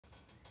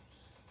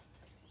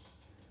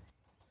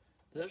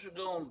This is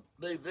going to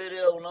be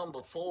video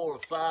number 4 or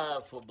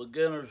 5 for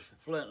beginners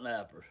flint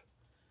knappers.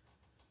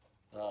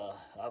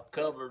 I've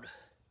covered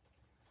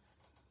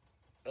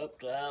up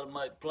to how to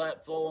make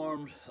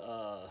platforms,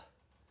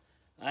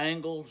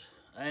 angles.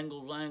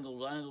 Angles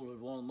is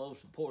one of the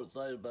most important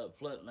things about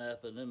flint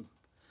knapping. And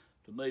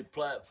to me,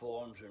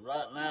 platforms. And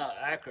right now,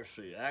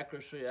 accuracy.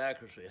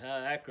 How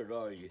accurate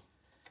are you?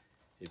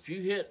 If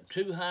you hit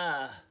too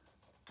high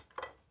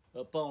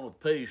up on a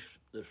piece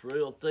that's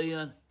real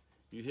thin,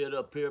 you hit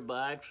up here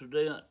by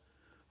accident,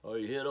 or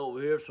you hit over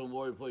here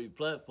somewhere where your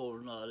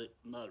platform's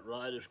not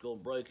right, it's going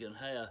to break in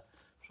half.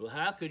 So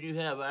how can you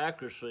have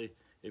accuracy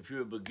if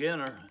you're a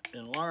beginner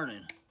in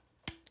learning?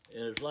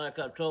 And it's like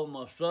I told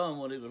my son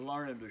when he was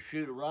learning to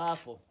shoot a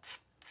rifle.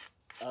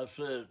 I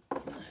said,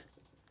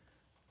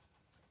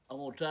 I'm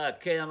going to tie a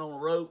can on a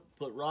rope,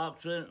 put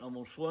rocks in it, I'm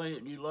going to swing it,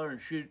 and you learn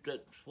to shoot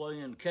that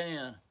swinging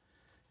can,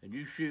 and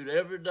you shoot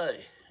every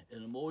day.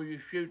 And the more you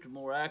shoot, the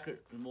more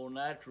accurate, the more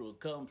natural it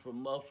comes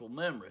from muscle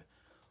memory.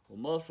 Well,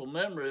 muscle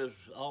memory is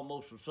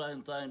almost the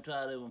same thing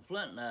tied in with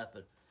flint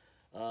knapping.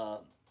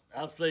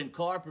 I've seen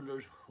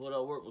carpenters, when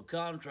I work with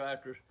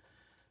contractors,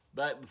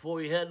 back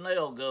before you had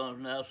nail guns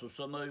now, so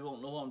some of you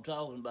won't know what I'm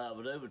talking about,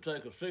 but they would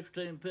take a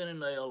 16-penny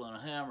nail and a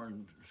hammer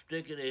and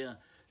stick it in,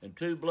 and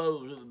 2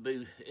 blows, it would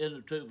be in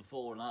the 2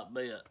 before, not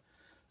bent.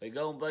 They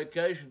go on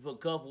vacation for a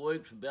couple of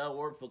weeks, and be out of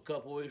work for a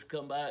couple of weeks,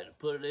 come back and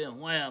put it in,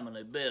 wham, and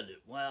they bend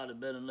it. Wow, they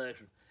bend the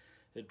next one.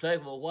 It'd take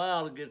them a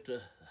while to get the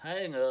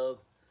hang of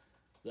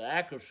the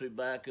accuracy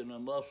back in the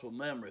muscle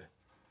memory.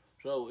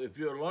 So if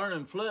you're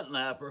learning flint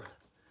knapper,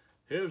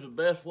 here's the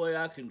best way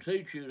I can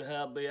teach you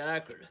how to be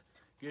accurate.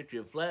 Get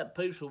you a flat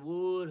piece of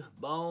wood,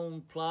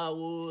 bone,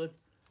 plywood,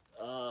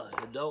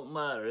 it don't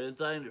matter.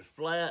 Anything that's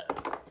flat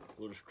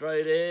with a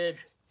straight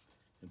edge,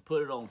 and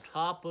put it on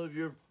top of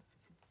your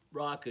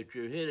rocket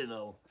you're hitting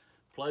on.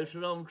 Place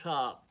it on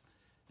top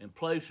and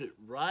place it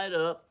right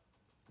up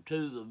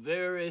to the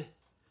very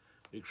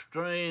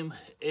extreme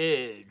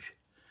edge.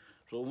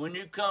 So when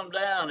you come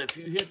down, if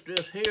you hit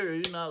this here,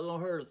 you're not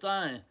going to hurt a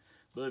thing.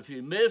 But if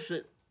you miss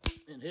it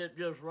and hit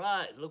just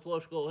right, look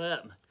what's going to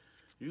happen.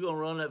 You're going to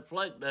run that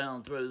flake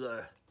down through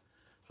there.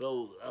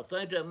 So I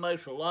think that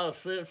makes a lot of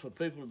sense for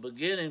people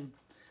beginning,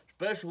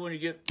 especially when you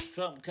get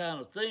something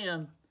kind of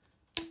thin,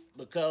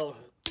 because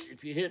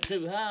if you hit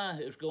too high,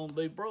 it's going to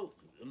be broke.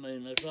 I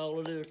mean, that's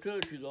all it is to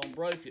it. You're going to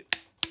break it.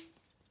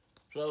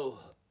 So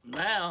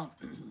now,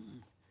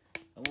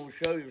 I'm going to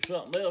show you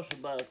something else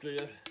about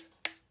this.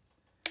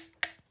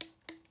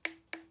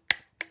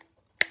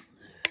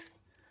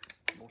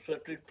 I'm going to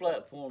set these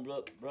platforms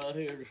up right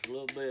here just a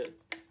little bit.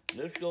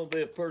 This is going to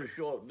be a pretty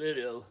short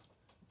video.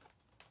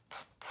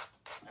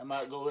 I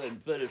might go ahead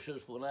and finish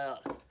this one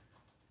out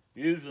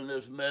using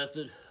this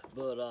method,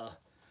 but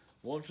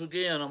once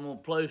again, I'm going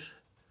to place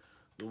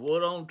the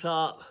wood on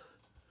top.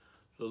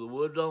 So the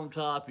wood's on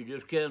top, you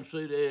just can't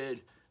see the edge.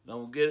 And I'm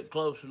going to get it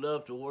close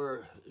enough to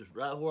where it's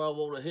right where I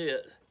want to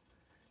hit.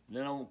 And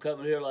then I'm going to come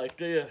in here like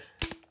this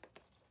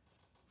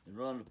and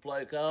run the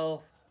flake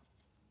off.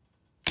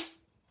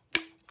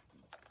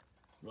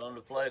 Run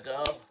the flake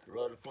off,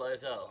 run the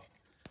flake off.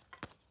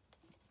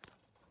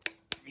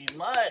 You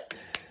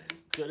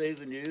could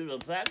even use, in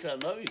fact, I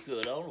know you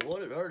could. I don't know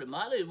what it hurt. It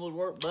might even would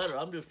work better.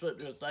 I'm just sitting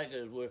there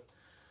thinking as we're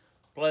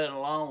playing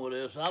along with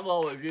this. I've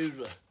always used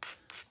a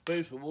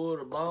piece of wood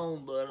or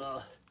bone,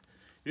 but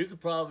you could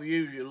probably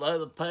use your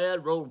leather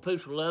pad, roll a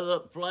piece of leather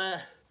up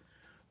flat,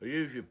 or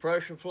use your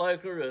pressure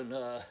flaker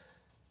and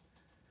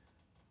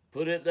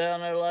put it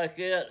down there like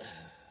that,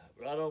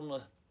 right on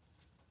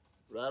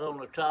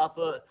the top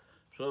of it.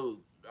 So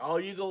all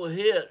you're gonna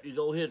hit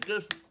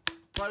this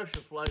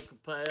pressure flaker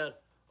pad,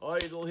 or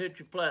you're gonna hit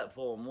your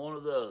platform, one or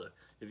the other.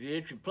 If you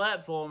hit your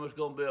platform, it's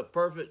gonna be a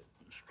perfect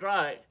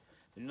strike.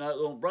 You're not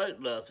gonna break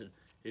nothing.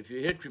 If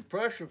you hit your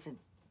pressure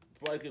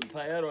flaking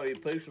pad or your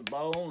piece of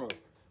bone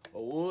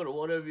or wood or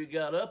whatever you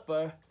got up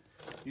there,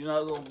 you're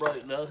not gonna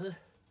break nothing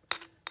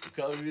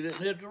because you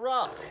didn't hit the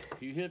rock.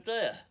 You hit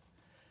that.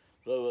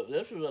 So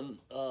this is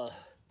a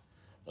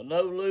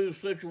no-lose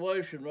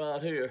situation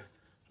right here.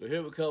 So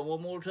here we come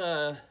one more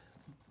time.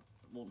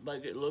 We'll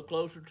make it a little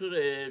closer to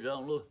the edge. I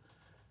don't know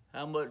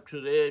how much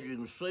to the edge you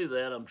can see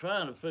that. I'm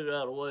trying to figure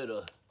out a way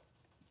to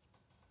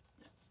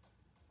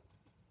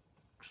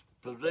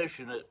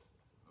position it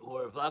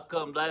where if I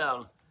come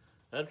down,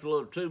 that's a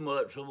little too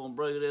much, so I'm gonna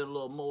bring it in a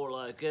little more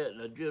like that.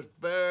 And I just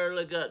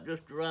barely got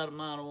just the right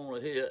amount I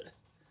want to hit.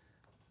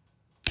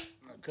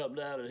 I come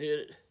down and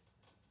hit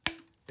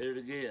it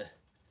again.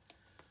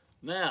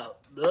 Now,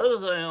 the other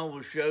thing I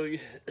want to show you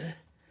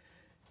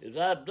is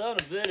I've done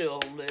a video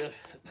on this,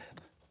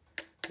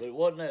 but it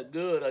wasn't that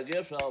good. I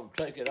guess I'll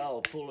take it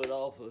off, pull it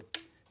off of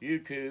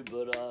YouTube,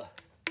 but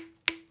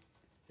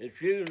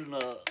it's using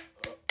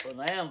an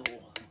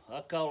anvil.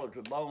 I call it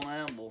the bone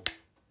anvil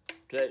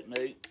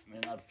technique,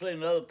 and I've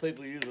seen other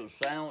people use a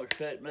sandwich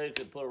technique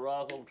and put a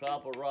rock on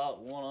top of a rock,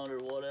 one under,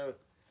 whatever.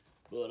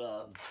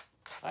 But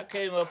I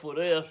came up with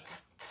this.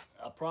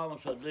 I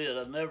promise I did.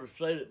 I've never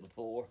seen it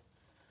before.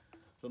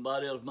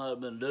 Somebody else might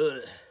have been doing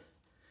it.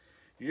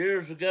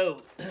 years ago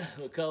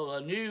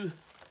because I knew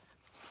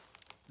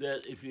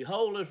that if you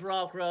hold this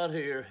rock right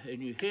here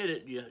and you hit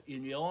it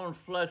and your arm's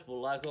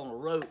flexible like on a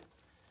rope,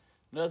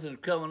 nothing's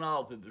coming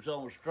off. If it's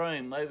on a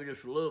string, maybe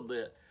just a little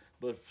bit.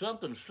 But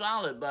something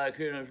solid back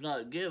here and it's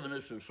not giving,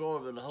 it's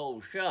absorbing the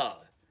whole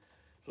shock.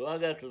 So I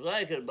got to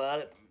thinking about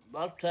it.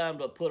 Lots of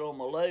times I put on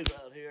my legs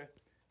out here,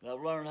 and I've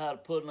learned how to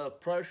put enough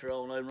pressure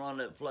on them and run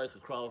that flake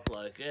across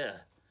like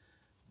that.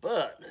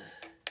 But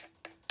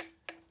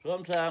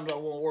sometimes I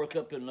want to work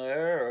up in the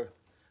air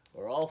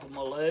or off of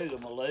my leg, or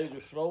my leg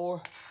is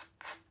sore,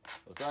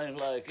 or things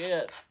like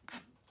that.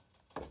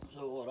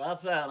 So what I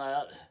found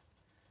out,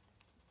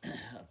 I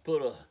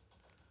put a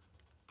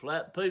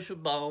flat piece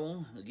of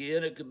bone,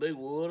 again it could be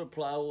wood or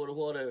plywood or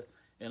whatever,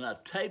 and I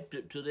taped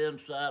it to the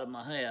inside of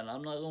my hand.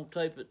 I'm not going to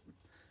tape it,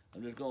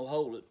 I'm just going to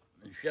hold it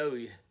and show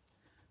you.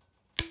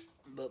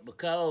 But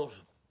because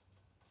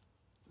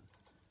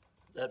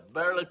that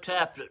barely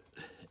tapped it,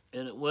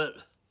 and it went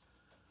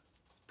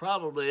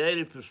probably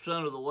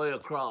 80% of the way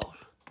across,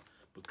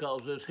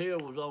 because this here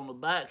was on the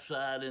back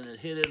side and it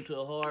hit into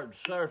a hard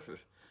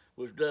surface,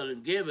 which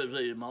doesn't give as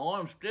easy. My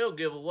arms still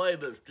give away,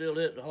 but it still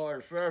hit the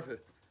hard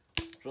surface,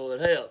 so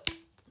it helped.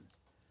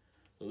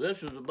 So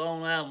this is the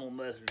bone animal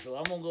method. So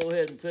I'm gonna go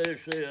ahead and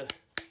finish this.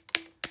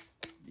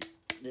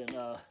 Then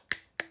I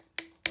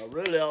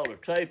really ought to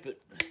tape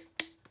it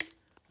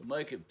to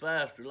make it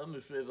faster. Let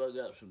me see if I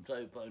got some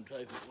tape I can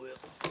tape it with.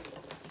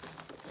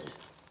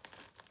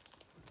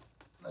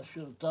 I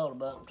should have thought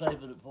about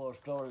taping it before I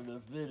started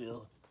this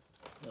video.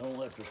 I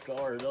don't have to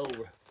start it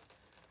over.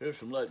 Here's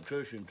some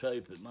electrician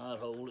tape that might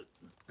hold it.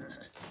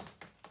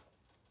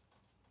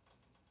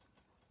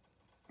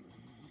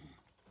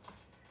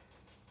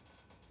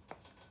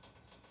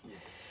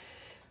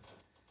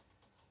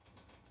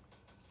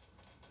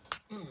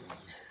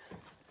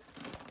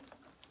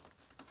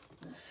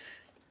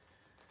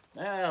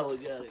 Now we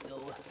got it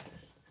going.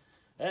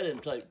 That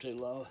didn't take too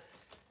long.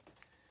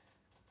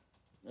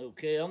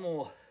 Okay, I'm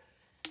gonna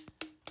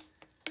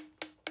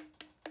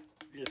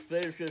just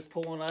finish this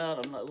point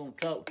out. I'm not gonna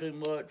talk too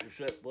much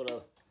except what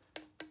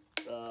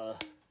I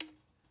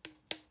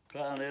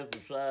trying to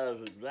emphasize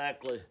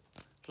exactly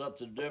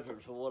something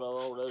different from what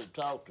I've already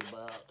talked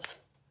about.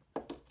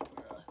 All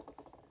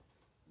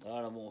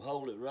right, I'm gonna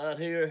hold it right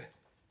here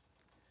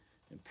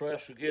and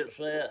press against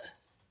that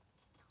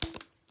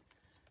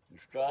and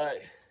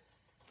strike.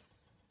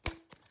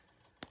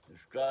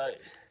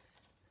 Strike.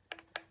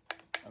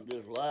 I'm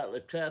just lightly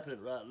tapping it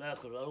right now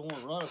because I don't want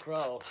to run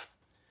across.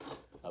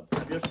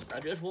 I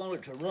just want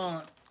it to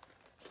run.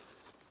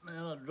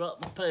 Man, I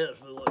dropped my pants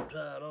and it wasn't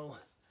tied on.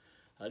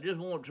 I just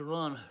want it to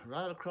run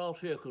right across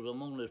here because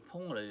I'm on this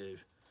point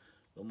edge.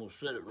 I'm gonna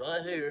set it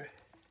right here.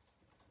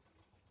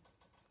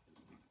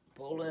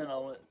 Pull in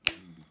on it.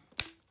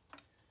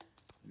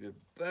 Just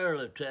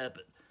barely tap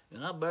it.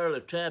 And I barely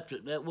tapped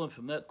it, and that went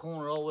from that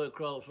corner all the way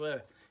across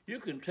there. You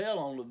can tell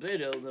on the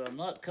video that I'm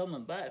not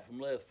coming back from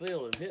left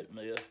field and hitting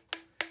this.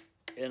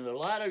 And the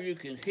lighter you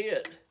can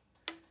hit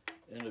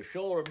and the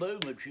shorter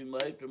movements you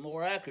make, the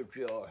more accurate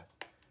you are.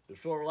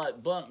 It's sort of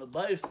like bunting a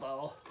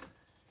baseball.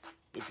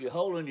 If you're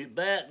holding your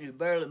bat and you're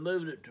barely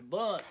moving it to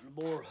bunt,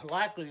 the more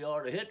likely you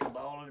are to hit the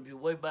ball than if you're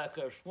way back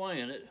there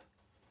swinging it.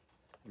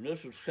 And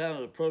this is kind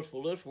of the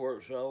principle this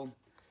works on.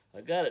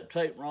 I got it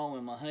taped wrong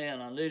in my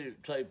hand. I needed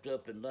it taped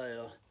up and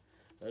down.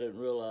 I didn't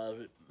realize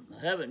it.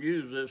 I haven't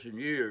used this in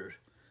years.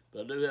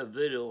 But I do have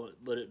video on it,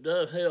 but it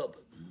does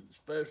help,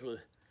 especially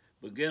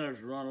beginners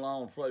to run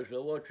long flakes.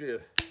 So watch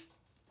this.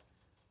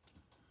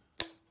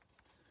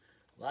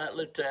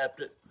 Lightly tapped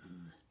it,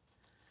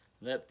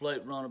 and that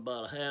flake run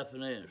about a ½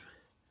 an inch.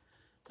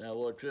 Now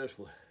watch this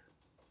one.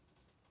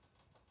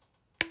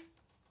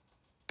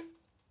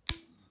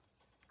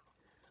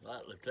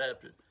 Lightly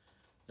tapped it.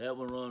 That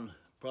one run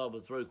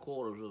probably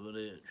 3/4 of an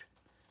inch.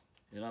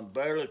 And I'm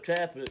barely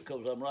tapping it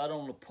because I'm right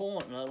on the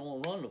point and I don't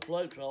want to run the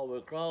flakes all the way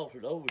across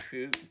and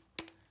overshoot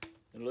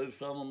and lose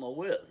some of my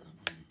width.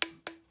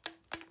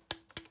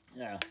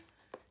 Now,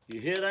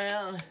 you hit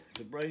down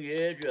to bring your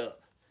edge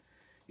up.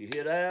 You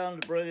hit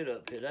down to bring it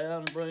up. Hit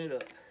down to bring it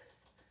up.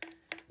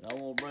 And I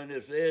want to bring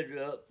this edge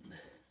up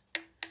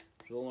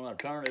so when I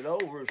turn it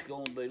over, it's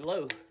going to be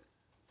low.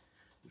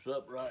 It's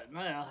up right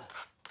now.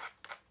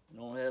 I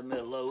don't have me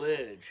a low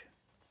edge.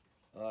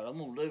 All right, I'm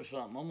going to do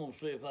something. I'm going to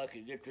see if I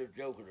can get this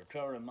joker to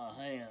turn in my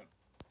hand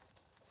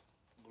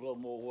a little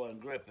more where I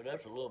can grip it.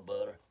 That's a little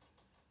better.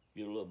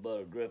 Get a little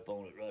better grip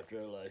on it right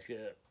there like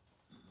that.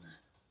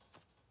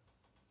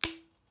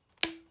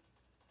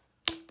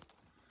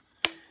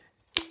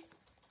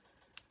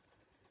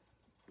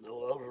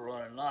 No, I was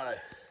running knife.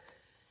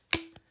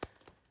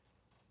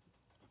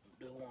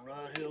 Do one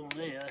right here on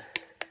the end.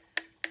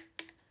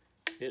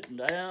 Hitting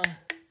down.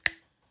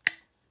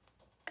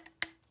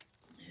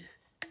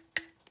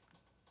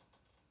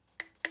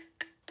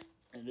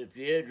 And if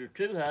the edge is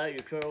too high, you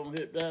turn and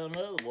hit down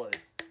the other way.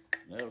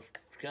 That'll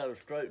kind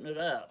of straighten it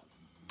out.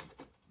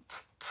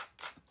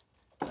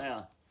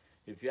 Now,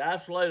 if you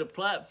isolate a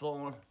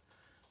platform,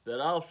 that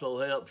also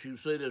helps. You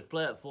see this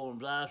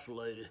platform's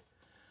isolated.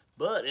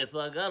 But if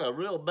I got a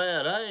real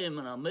bad aim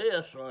and I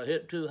miss or I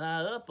hit too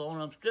high up on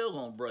it, I'm still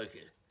gonna break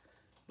it.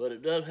 But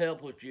it does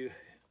help with you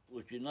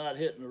not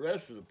hitting the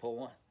rest of the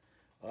point.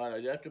 All right,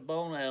 I got the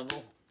bone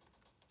anvil.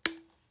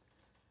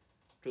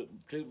 Took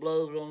 2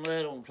 blows on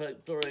that. I'm gonna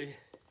take 3.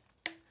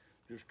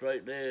 Just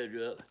straighten the edge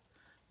up.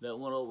 That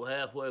went over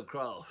halfway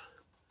across.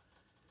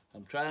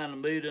 I'm trying to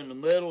meet in the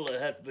middle. I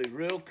have to be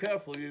real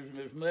careful using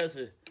this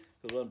method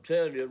because I'm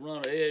telling you, it run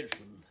an edge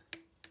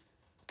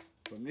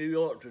from New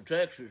York to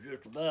Texas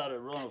just about. It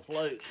run a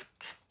flake.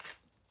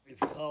 If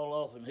you haul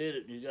off and hit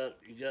it, you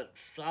got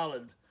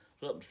something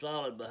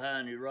solid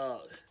behind your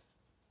rock.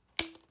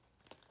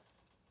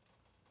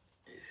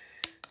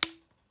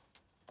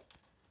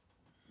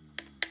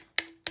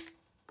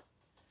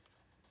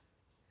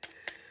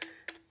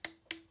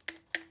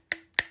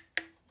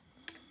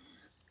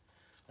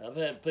 I've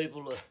had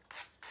people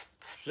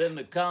send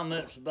me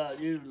comments about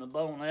using the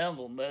bone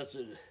anvil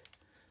method,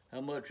 how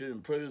much it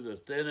improves their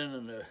thinning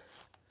and their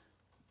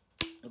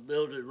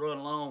ability to run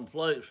long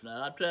flakes.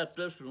 Now, I tapped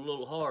this one a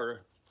little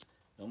harder.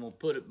 I'm going to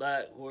put it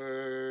back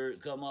where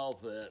it come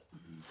off at.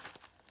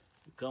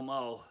 It come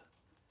off.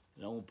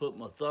 And I'm going to put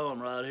my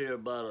thumb right here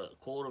about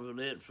 1/4 of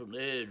an inch from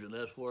the edge, and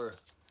that's where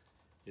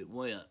it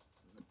went.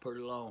 A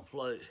pretty long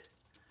flake.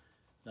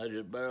 I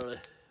just barely...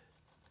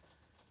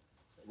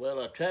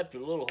 Well, I tapped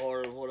it a little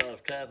harder than what I was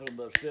tapping,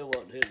 but still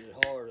wasn't hitting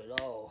it hard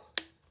at all.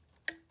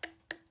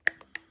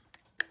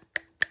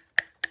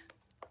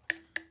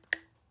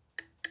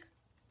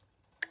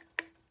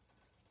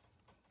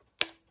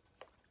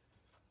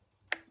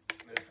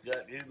 Just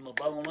got using my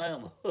bone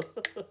anvil.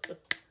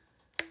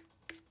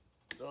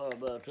 Sorry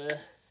about that.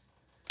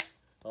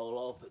 All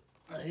off it.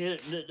 I hit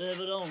it and didn't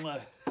have it on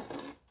there.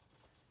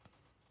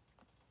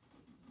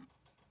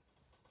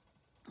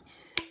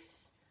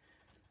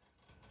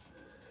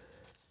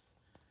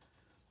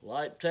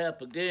 Light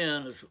tap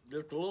again. It's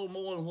just a little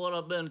more than what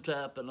I've been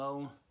tapping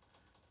on,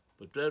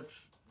 but that's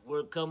where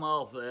it come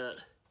off at.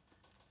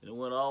 It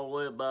went all the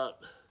way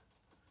about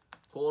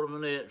 1/4 of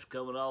an inch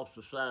coming off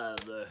the side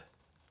there.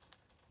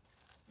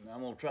 And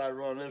I'm gonna try to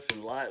run this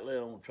one lightly.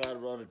 I'm gonna try to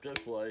run it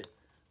this way.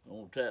 I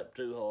won't tap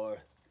too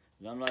hard.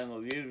 And I'm not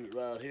gonna use it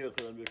right here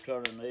because I'm just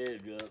turning the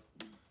edge up.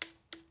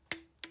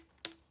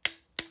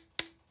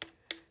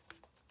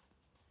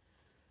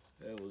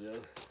 There we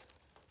go.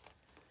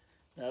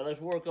 Now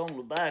let's work on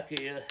the back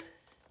here,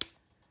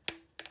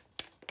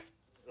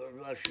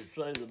 or I should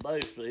say the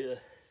base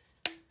here,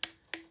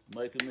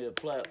 making me a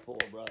platform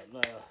right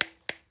now,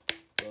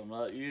 so I'm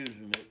not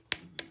using it.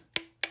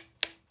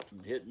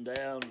 I'm hitting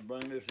down to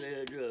bring this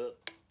edge up.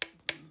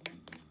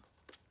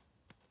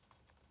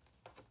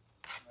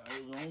 Now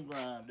we're gonna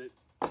grind it,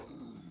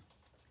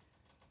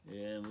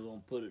 and we're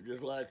gonna put it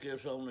just like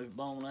this on this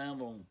bone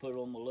anvil. I'm gonna put it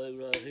on my leg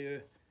right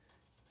here,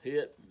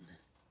 hit.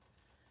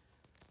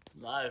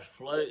 Nice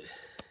flake.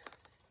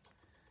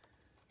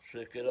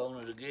 Stick it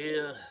on it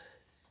again.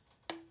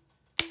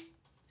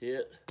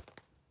 Hit.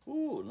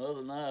 Ooh,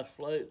 another nice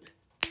flake.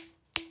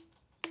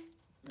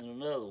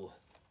 And another one.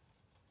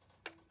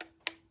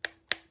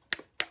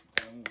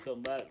 I'm gonna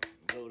come back,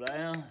 go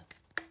down,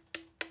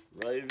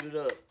 raise it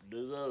up,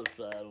 do the other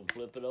side. I'm gonna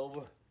flip it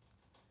over.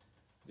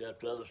 Got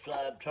the other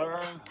side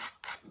turned.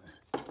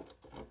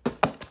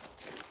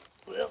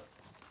 Well,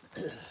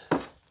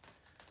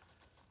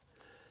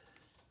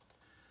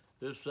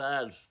 this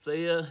side's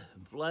thin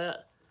and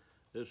flat.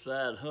 This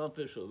side's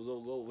humpy, so we're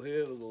gonna go over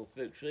here, we're gonna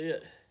fix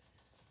it.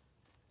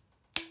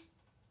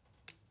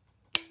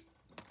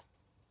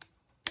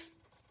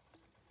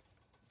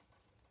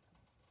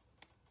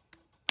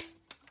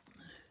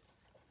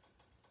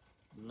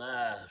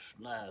 Nice,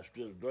 nice,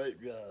 did a great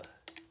job.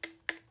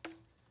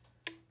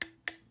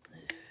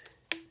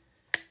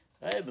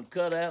 I even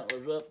cut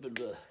antlers up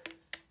into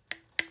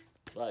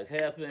like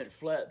 1/2-inch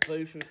flat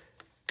pieces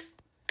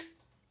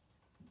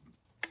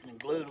and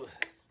glued them.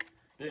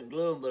 Didn't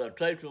glue them, but I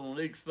taped them on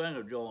each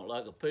finger joint,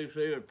 like a piece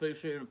here, a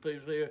piece here, and a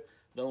piece here.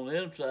 And on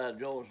the inside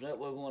joints, that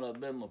way when I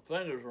bend my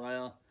fingers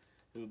around,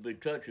 it would be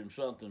touching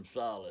something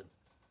solid.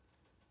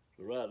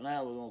 So right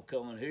now we're gonna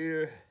come in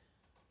here,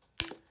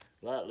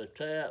 lightly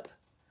tap,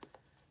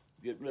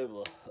 get rid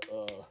of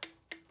a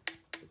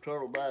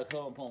turtleback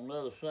hump on the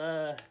other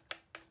side.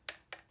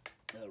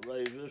 Now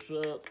raise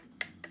this up.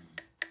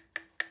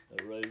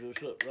 Now raise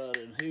this up right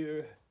in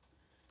here.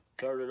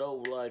 Turn it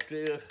over like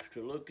this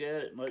to look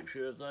at it, make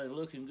sure everything's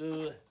looking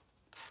good.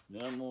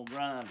 Then I'm gonna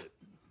grind it.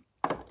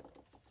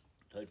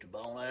 Take the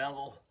bone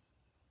anvil,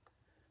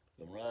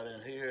 come right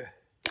in here.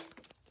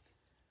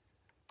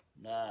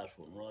 Nice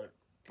one, run it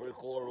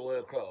 3/4 of the way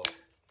across.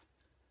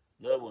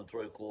 Another one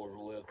 3/4 of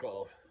the way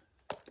across.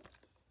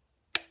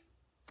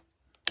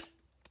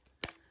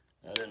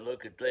 I didn't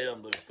look at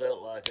them, but it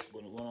felt like it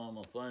when it went on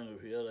my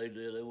fingers. Yeah, they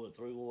did. They went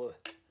 3/4,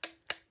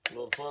 a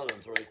little further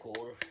than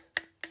 3/4.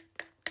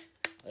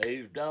 I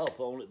eased off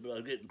on it, but I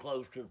was getting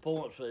close to the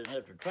point, so I didn't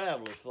have to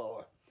travel as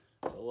far.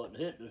 I wasn't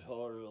hitting as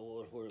hard as I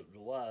was where it was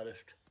the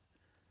widest.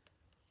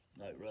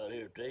 Like right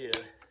here at the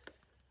end.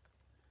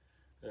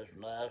 That's a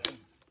nice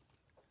one.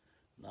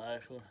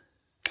 Nice one.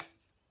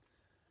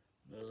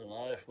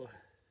 one.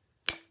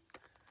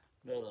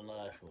 Another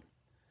nice one.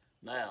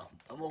 Now,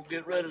 I'm going to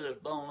get rid of this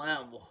bone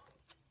animal.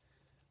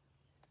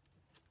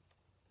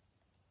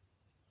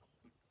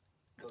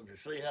 Because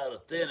you see how to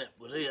thin it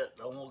with it,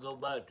 I'm going to go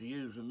back to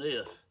using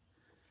this.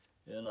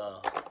 And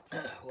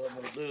what I'm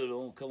going to do is I'm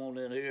going to come on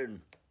in here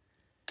and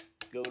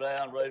go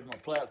down, raise my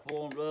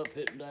platforms up,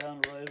 hitting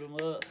down, raise them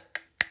up.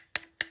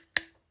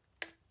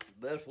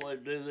 The best way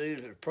to do these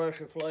is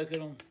pressure flaking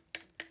them.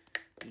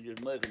 You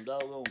just make them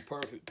doggone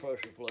perfect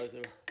pressure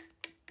flaking.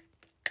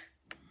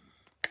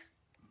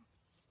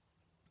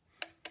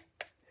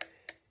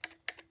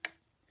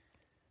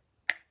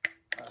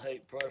 I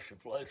hate pressure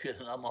flaking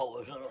and I'm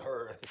always in a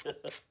hurry.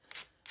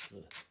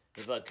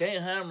 If I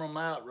can't hammer them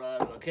out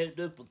right, if I can't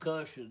do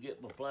percussion to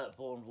get my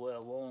platforms the way I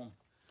want them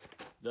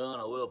done,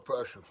 I will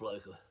pressure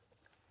flake them.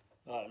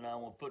 All right, now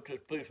I'm going to put this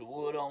piece of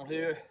wood on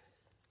here.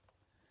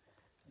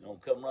 I'm going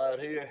to come right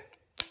here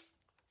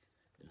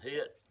and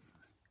hit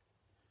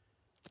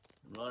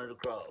and run it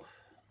across.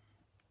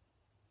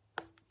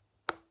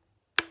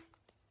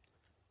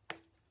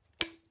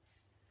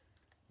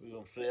 We're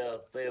going to see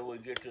how thin we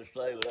can get this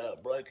thing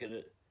without breaking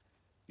it,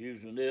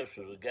 using this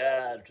as a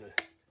guide to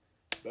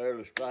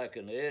barely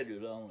striking the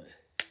edges on it.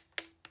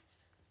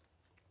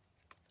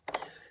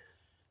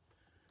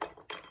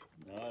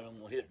 All right, I'm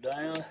going to hit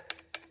down,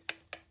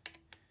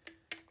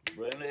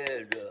 bring the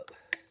edge up.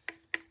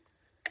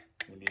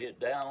 When you hit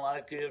down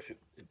like this,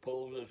 it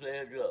pulls this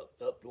edge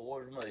up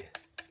towards me.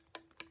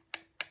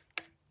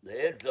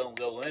 The edge don't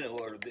go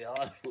anywhere, to be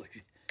honest with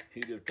you.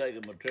 You just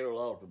take the material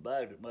off the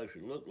back that makes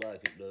it look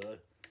like it does.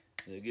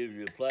 And it gives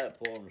you a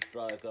platform to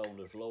strike on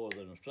that's lower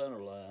than the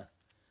center line.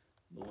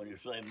 But when you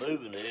say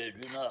moving the edge,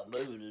 you're not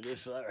moving it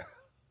this there.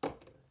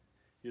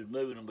 You're just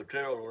moving the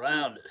material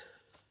around it.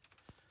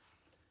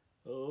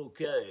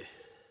 Okay.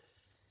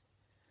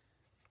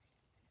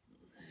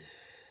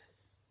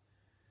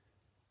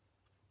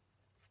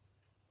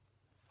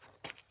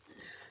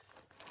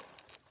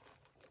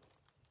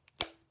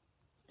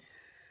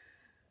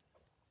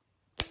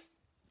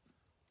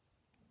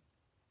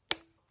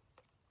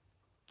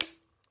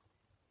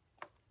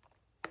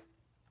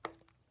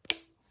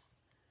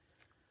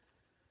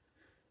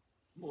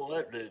 Boy,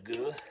 that did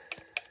good.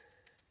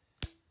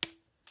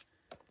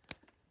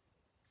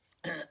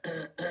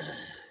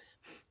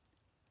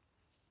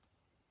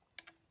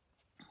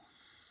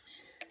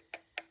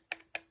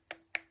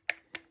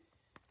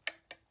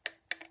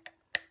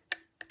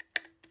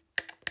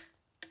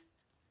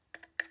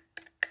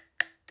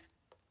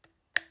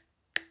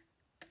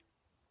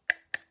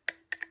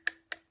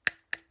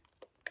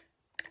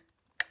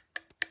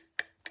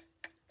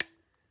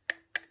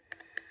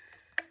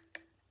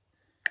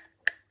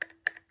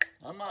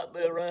 I might be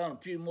around a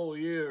few more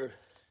years.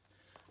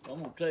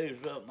 I'm gonna tell you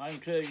something. I can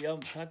tell you,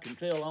 I can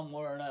tell I'm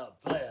wearing out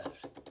fast.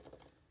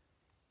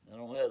 I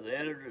don't have the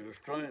energy, the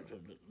strength,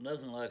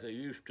 nothing like I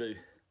used to.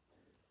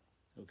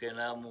 Okay,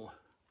 now I'm gonna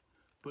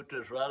put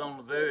this right on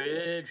the very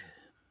edge,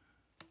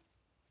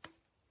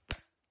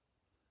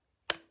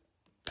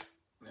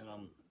 and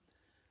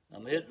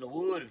I'm hitting the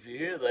wood. If you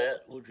hear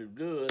that, which is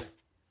good,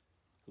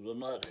 because I'm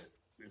not.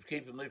 It's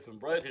keeping me from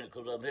breaking it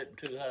because I'm hitting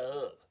too high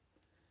up.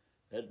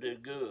 That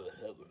did good.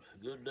 That was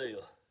a good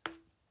deal.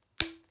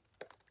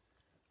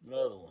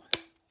 Another one.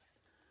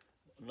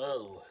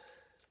 Another one.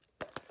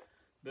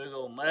 Big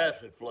old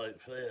massive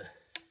flakes there.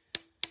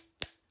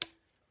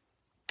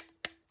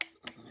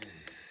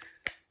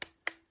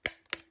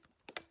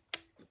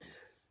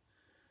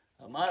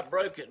 I might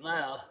break it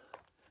now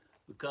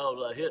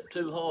because I hit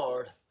too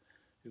hard.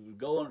 It was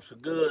going so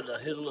good, I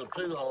hit a little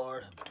too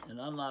hard,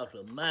 and I knocked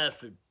a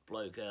massive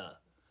flake out.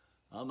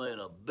 I mean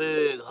a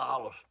big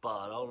hollow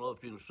spot. I don't know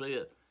if you can see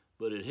it,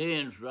 but it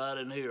hinged right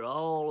in here.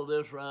 All of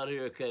this right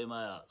here came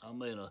out. I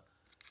mean,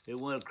 it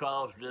went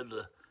across, did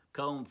the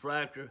cone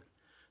fracture.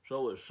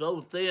 So it's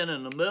so thin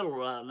in the middle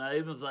right now,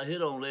 even if I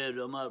hit on the edge,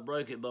 I might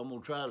break it, but I'm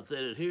gonna try to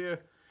thin it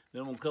here.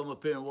 Then I'm gonna come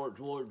up here and work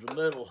towards the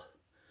middle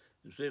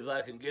and see if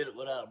I can get it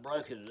without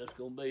breaking it. That's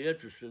gonna be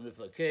interesting if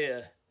I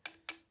can.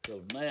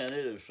 Because man,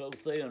 it is so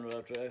thin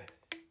right there.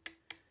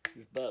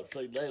 Just about to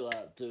see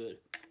daylight to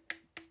it.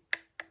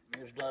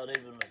 It's not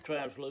even a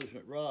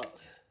translucent rock.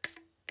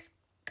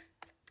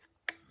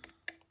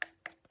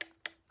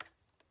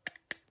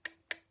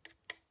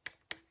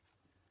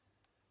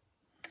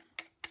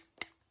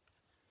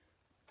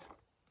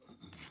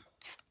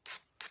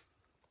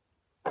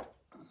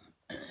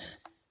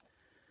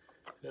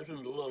 This is a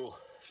little,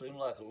 seems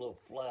like a little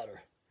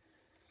flatter.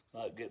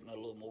 Might get me a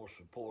little more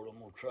support. I'm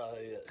gonna try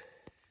it.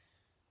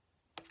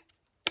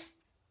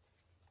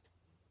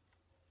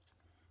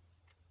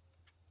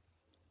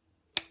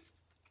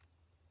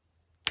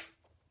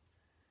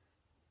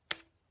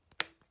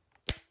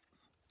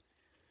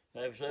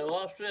 Like I say,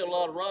 well, I see a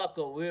lot of rock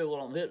over here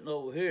while I'm hitting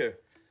over here.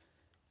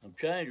 I'm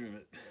changing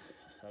it.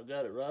 I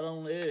got it right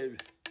on the edge.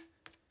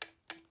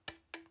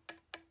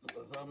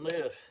 If I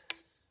miss,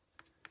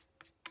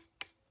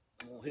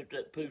 I'm gonna hit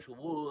that piece of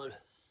wood.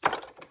 I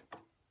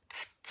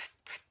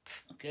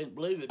can't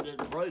believe it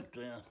didn't break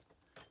then.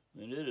 I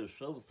mean, it is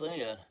so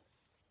thin.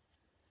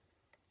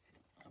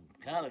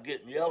 I'm kind of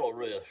getting yellow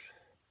wrist.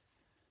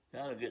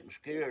 Kind of getting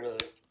scared of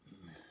it.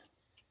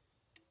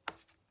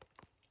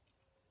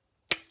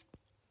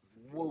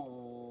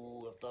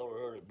 Whoa, I thought I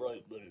heard it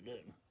break, but it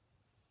didn't.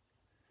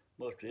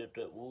 Must have hit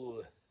that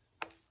wood.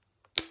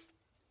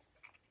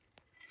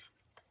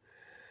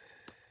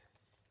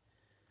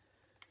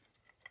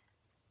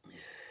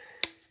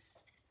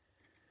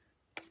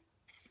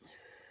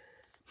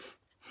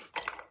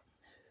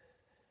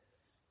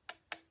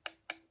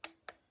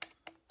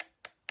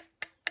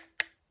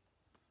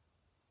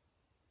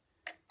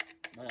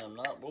 Now, I'm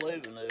not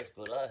believing this,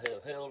 but I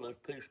have held this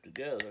piece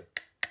together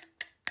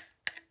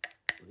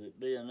with it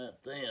being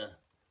that thin.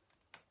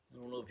 I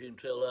don't know if you can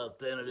tell how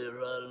thin it is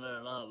right in there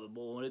or not, but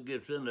boy, when it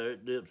gets in there,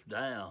 it dips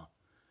down.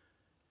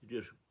 It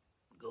just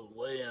goes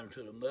way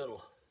into the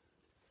middle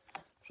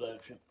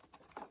section.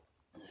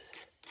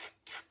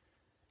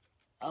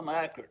 I'm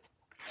accurate.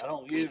 I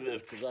don't use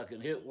this because I can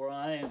hit where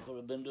I am, because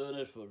I've been doing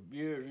this for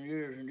years and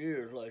years and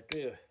years like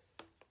this.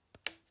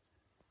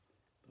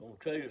 I'm going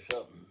to tell you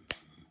something.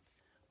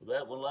 With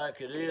that one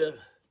like it is,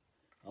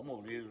 I'm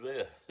going to use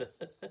this.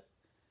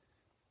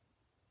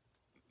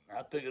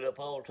 I pick it up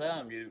all the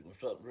time using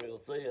something real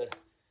thin.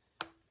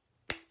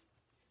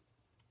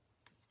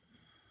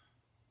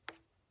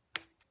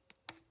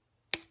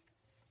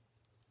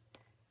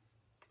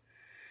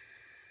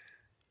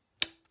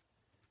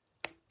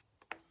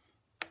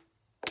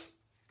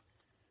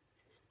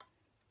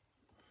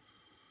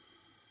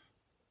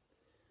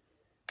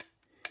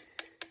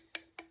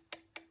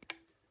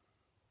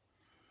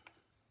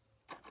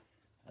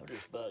 I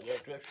just about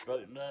got that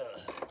straightened out.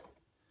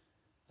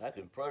 I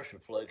can pressure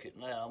flake it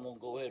now. I'm going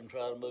to go ahead and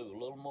try to move a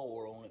little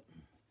more on it.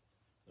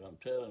 But I'm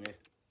telling you,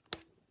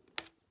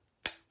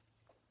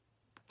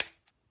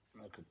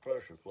 I can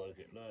pressure flake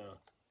it now.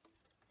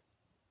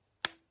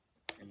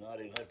 And not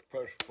even have to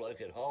pressure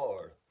flake it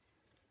hard.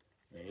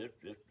 And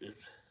it's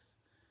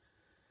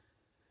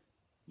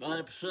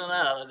 90%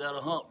 out. I got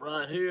a hump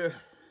right here.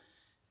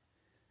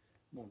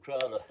 I'm going to try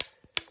to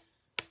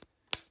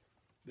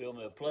build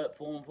me a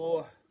platform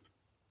for.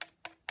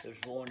 This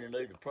is one you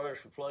need to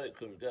pressure plate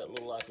because it's got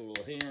like a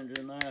little hinge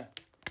in there.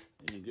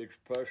 And you get your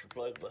pressure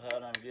plate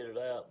behind and get it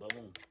out. But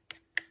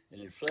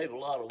and it saves a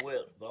lot of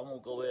width, but I'm going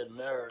to go ahead and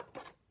narrow it.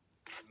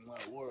 I'm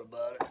not worried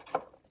about it.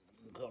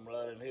 You can come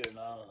right in here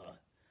now.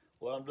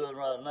 What I'm doing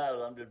right now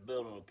is I'm just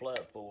building a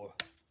platform.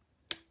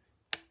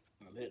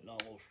 I'm hitting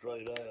almost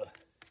straight out.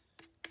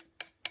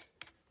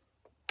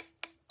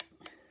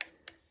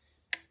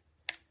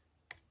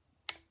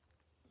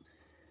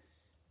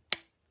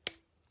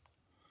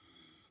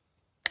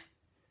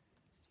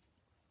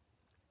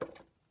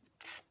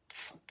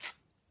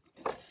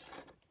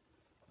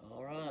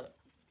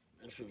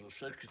 This is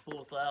a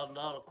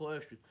 $64,000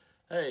 question.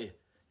 Hey,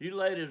 you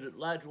ladies that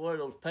like to wear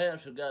those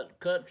pants that got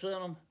cuts in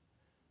them,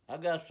 I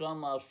got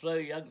some I'll sell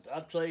you.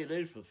 I'll sell you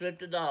these for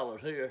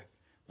 $50 here.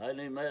 I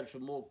didn't even add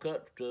some more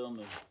cuts to them.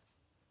 And,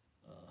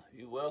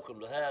 you're welcome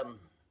to have them.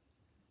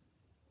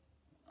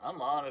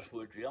 I'm honest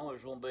with you. I'm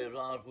just going to be as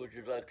honest with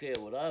you as I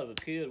can. When I was a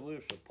kid, we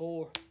were so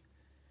poor.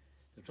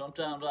 And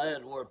sometimes I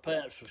had to wear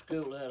pants to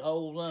school that had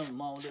holes in them.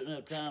 Mom didn't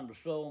have time to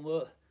sew them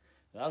up.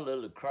 I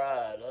literally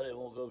cried. I didn't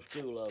want to go to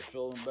school. I was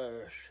so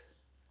embarrassed.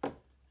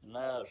 And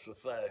now it's the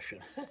fashion.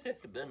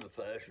 It's been the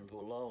fashion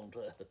for a long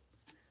time.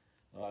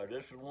 All right,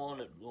 this is one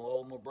that will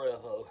hold my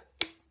breath off.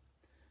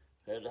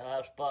 Had the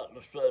high spot in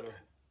the center.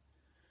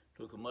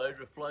 Took a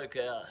major flake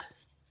out.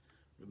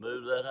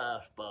 Removed that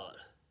high spot.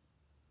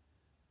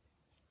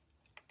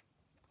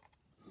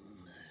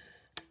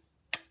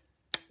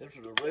 This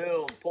is a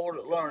real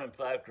important learning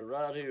factor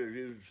right here.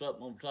 Using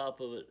something on top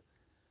of it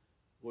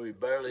where you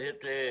barely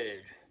hit the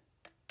edge.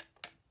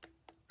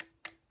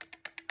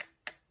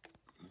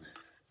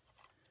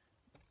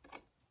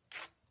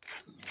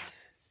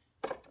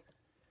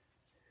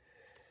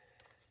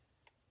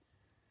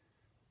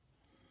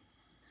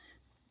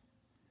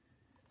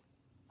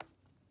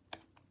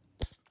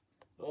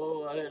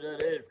 Oh, I had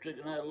that edge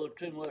sticking out a little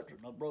too much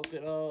and I broke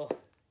it off.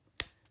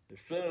 As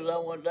soon as I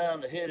went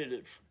down to hit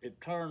it,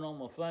 it turned on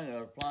my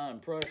finger, applying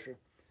pressure,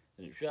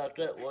 and it shot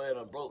that way and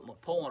I broke my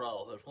point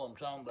off. That's what I'm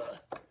talking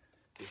about.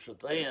 It's a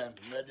thin,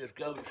 and that just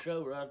goes to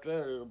show right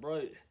there it'll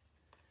break.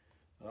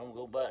 I'm gonna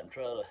go back and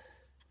try to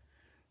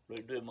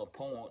redo my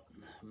point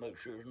and make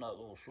sure it's not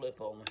gonna slip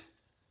on me.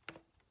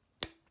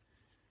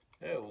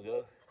 There we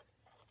go.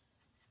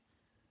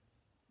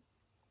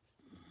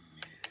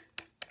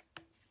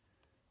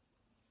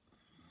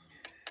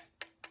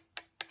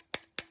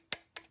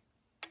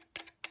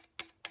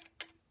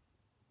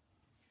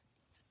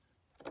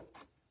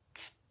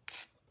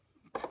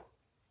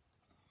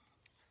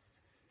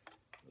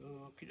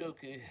 Okie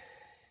dokie.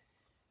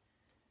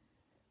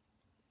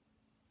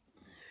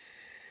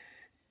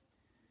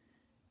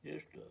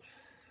 Just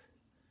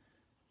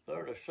a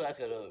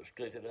 32nd of it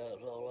sticking out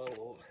is all I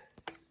want.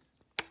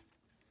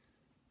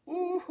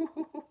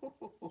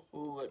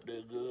 Woo, that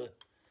did good.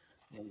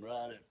 I'm gonna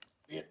grind it,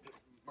 hit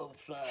both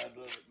sides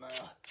of it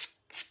now.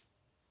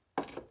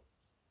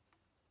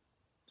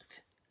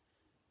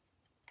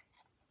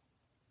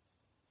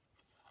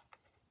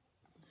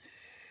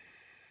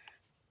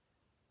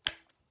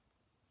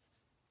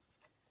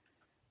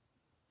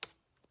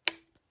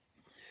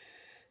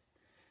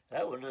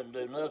 That one didn't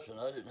do nothing.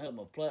 I didn't have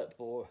my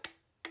platform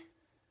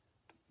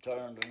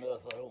turned enough,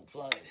 I don't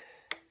think.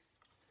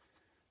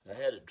 I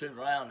had it too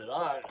rounded.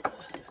 All right,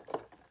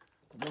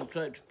 I'm gonna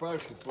take the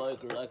pressure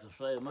flaker, like I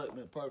say, make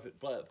me a perfect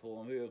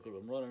platform here because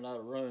I'm running out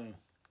of room.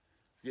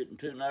 It's getting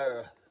too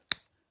narrow.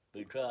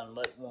 Be trying to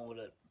make one with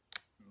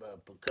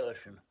that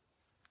percussion.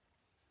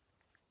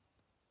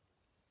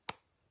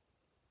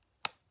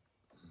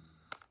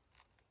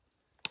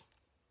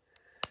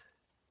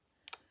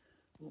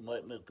 We'll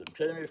make me a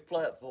continuous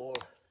platform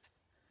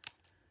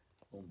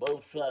on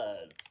both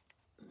sides.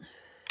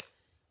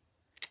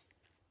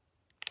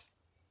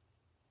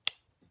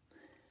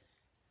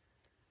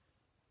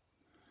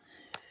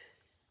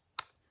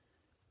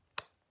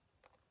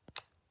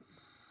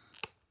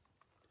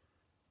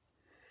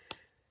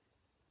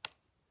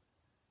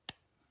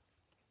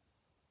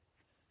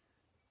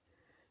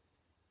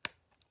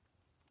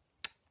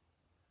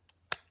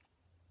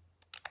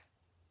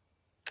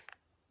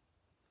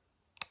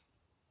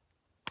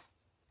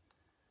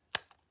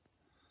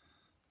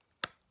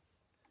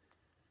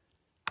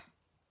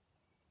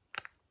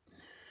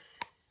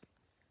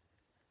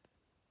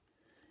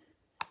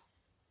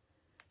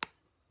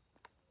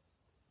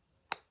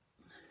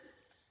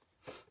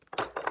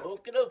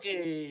 Okie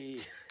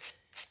dokie.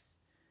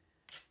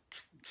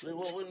 See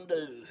what we can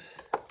do.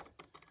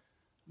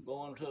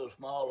 Going to a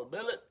smaller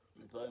billet,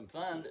 if I can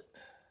find it.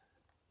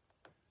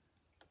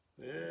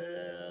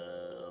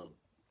 Well,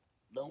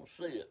 don't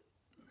see it.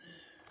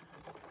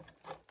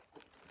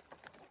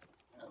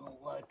 I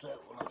don't like that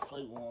when I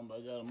see one, but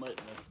I gotta make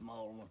me a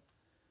smaller one.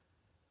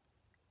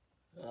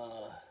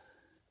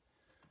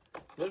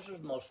 This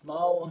is my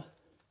small one.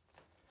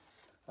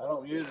 I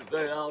don't use it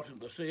very often,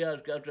 but see how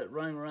it's got that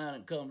ring around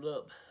and comes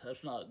up?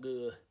 That's not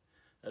good.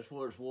 That's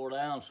where it's wore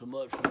down so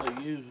much from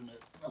me using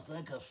it. I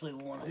think I see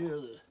one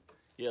here that,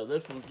 yeah,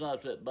 this one's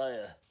not that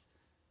bad.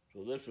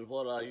 So this is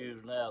what I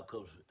use now,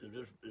 because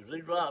if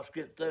these rocks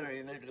get thinner,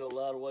 you need to go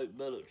lighter weight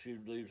billets.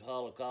 Use these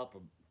hollow copper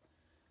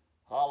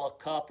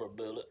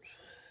billets.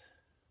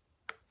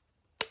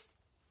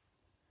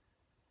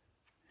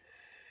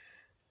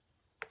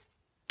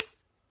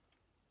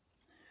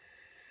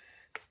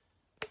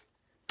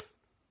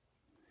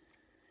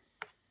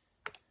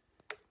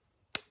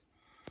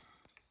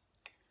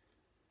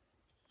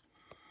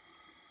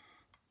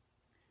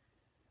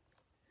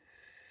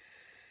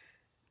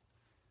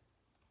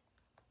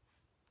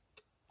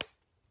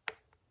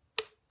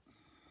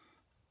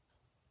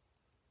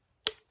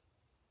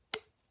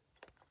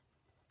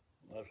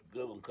 That's a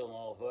good one come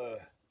off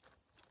there.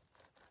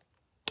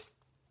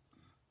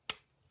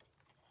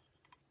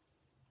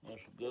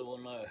 That's a good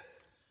one there.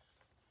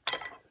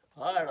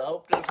 All right, I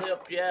hope this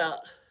helped you out.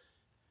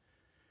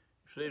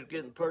 See, it's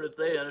getting pretty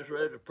thin. It's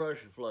ready to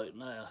pressure flake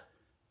now.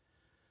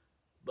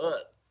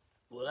 But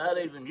without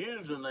even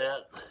using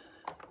that,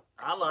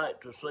 I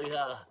like to see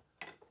how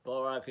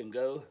far I can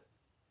go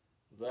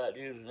without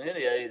using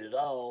any aid at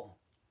all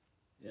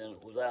and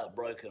without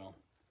breaking them.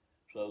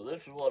 So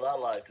this is what I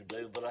like to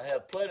do, but I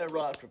have plenty of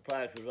rocks to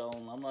practice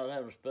on. I'm not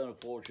having to spend a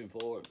fortune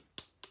for it.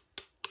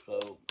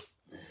 So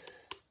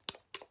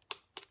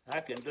I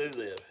can do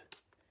this.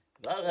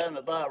 If I was having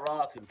to buy a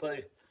rock and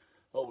pay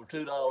over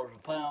 $2 a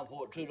pound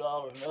for it,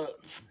 $2 and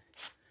up,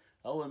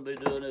 I wouldn't be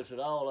doing this at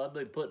all. I'd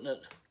be putting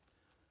that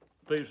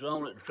piece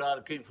on it to try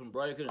to keep from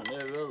breaking it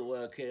every other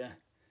way I can.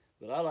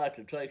 But I like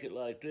to take it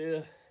like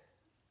this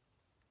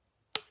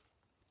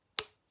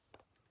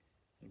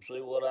and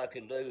see what I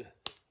can do.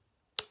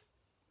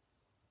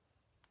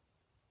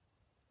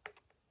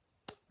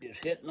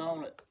 Just hitting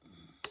on it.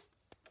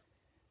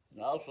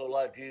 And I also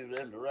like to use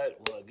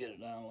indirect when I get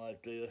it down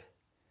like this.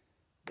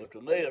 But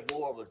to me, it's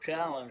more of a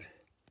challenge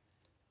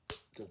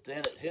to thin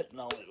it hitting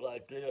on it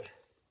like this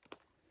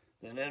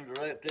than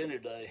indirect any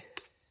day.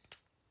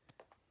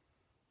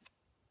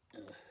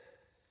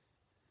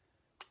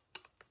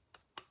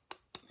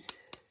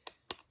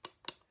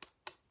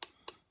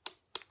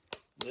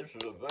 This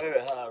is a very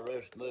high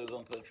risk move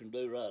I'm fixing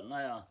to do right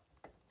now.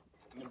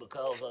 And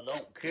because I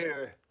don't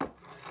care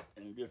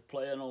and just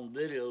playing on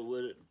video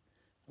with it,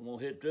 I'm gonna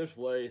hit this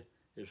way.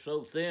 It's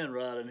so thin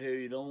right in here,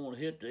 you don't want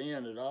to hit the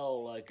end at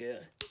all like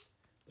that.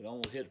 But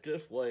I'm gonna hit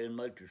this way and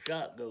make the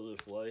shot go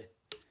this way,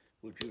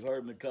 which you've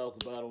heard me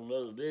talk about on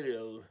other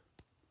videos.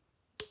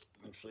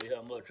 And see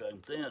how much I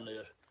can thin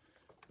this,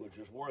 which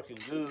is working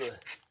good.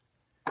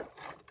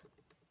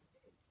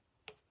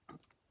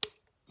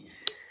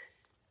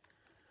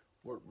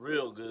 Worked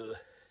real good.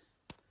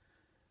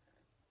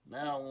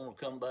 Now I want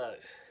to come back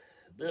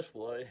this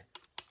way.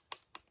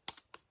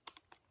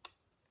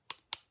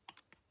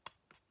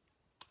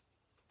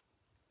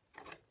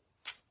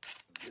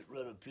 Get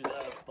rid of a few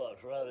eye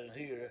spots right in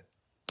here.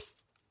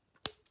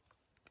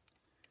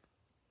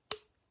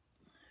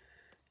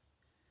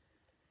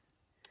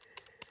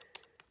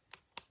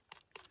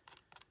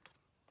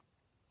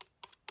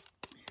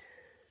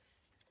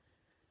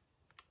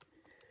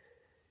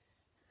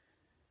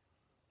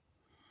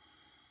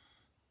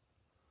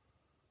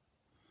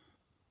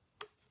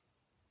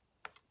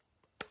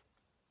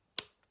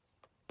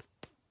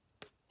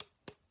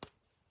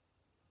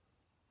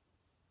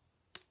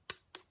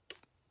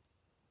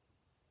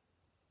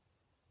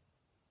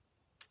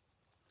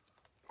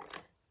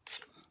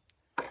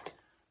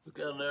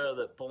 how narrow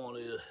that point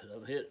is.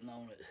 I'm hitting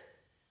on it.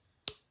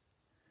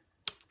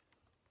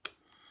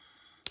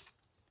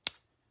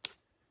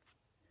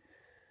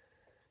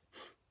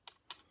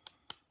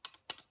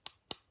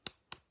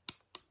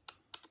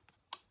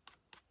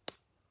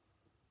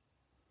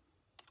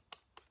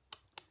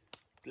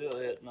 Still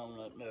hitting on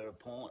that narrow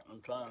point.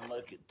 I'm trying to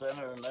make it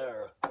thinner and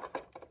narrow.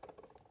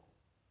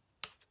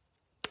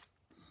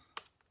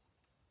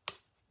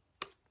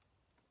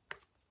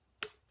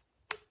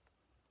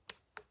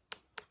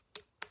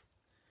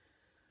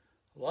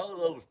 A lot of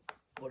those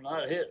were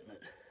not hitting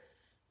it.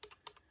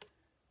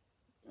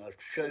 I'll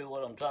show you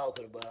what I'm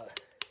talking about.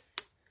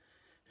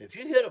 If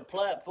you hit a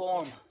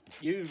platform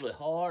usually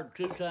hard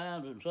 2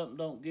 times and something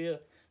don't give,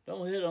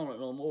 don't hit on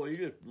it no more.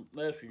 You're just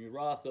messing your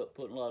rock up,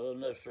 putting a lot of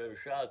unnecessary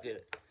shock in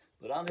it.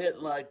 But I'm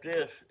hitting like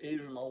this,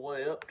 easing my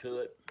way up to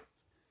it,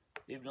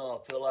 even though I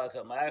feel like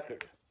I'm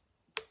accurate.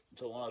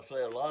 So when I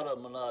say a lot of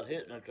them are not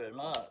hitting it, they're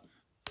not.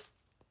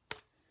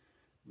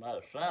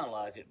 Might sound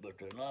like it, but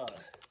they're not.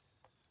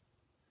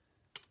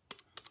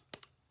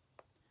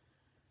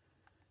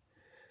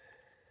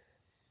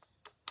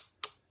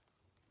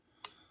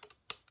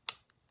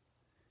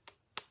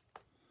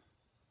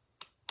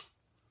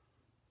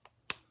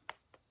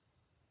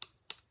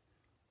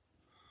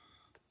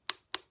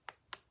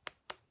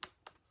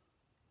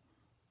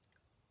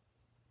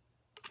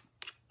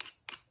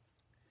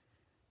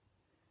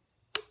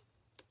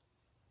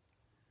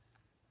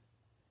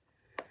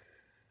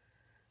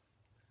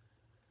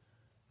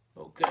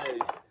 Okay,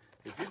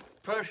 if you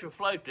pressure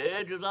flake the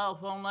edges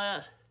off on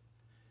that,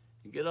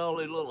 you get all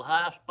these little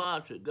high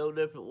spots that go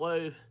different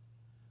ways,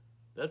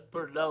 that's a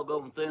pretty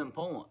doggone thin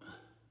point.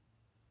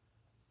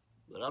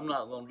 But I'm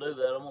not going to do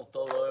that. I'm going to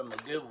throw that in my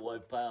giveaway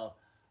pile.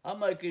 I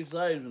make these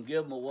things and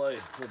give them away.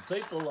 When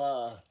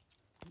people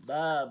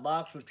buy a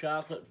box of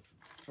chocolate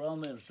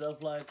from me and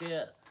stuff like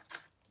that,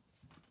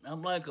 I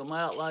make them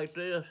out like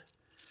this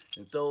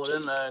and throw it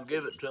in there and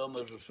give it to them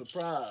as a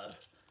surprise.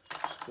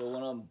 So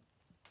when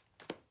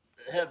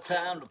have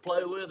time to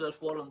play with, that's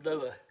what I'm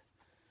doing.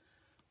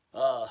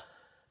 I'm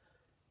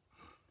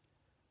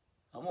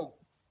gonna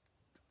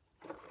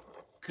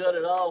cut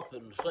it off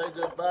and say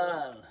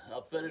goodbye, and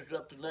I'll finish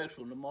up the next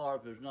one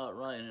tomorrow if it's not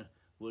raining.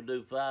 We'll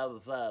do 5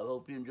 of 5.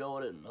 Hope you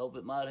enjoyed it and hope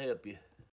it might help you.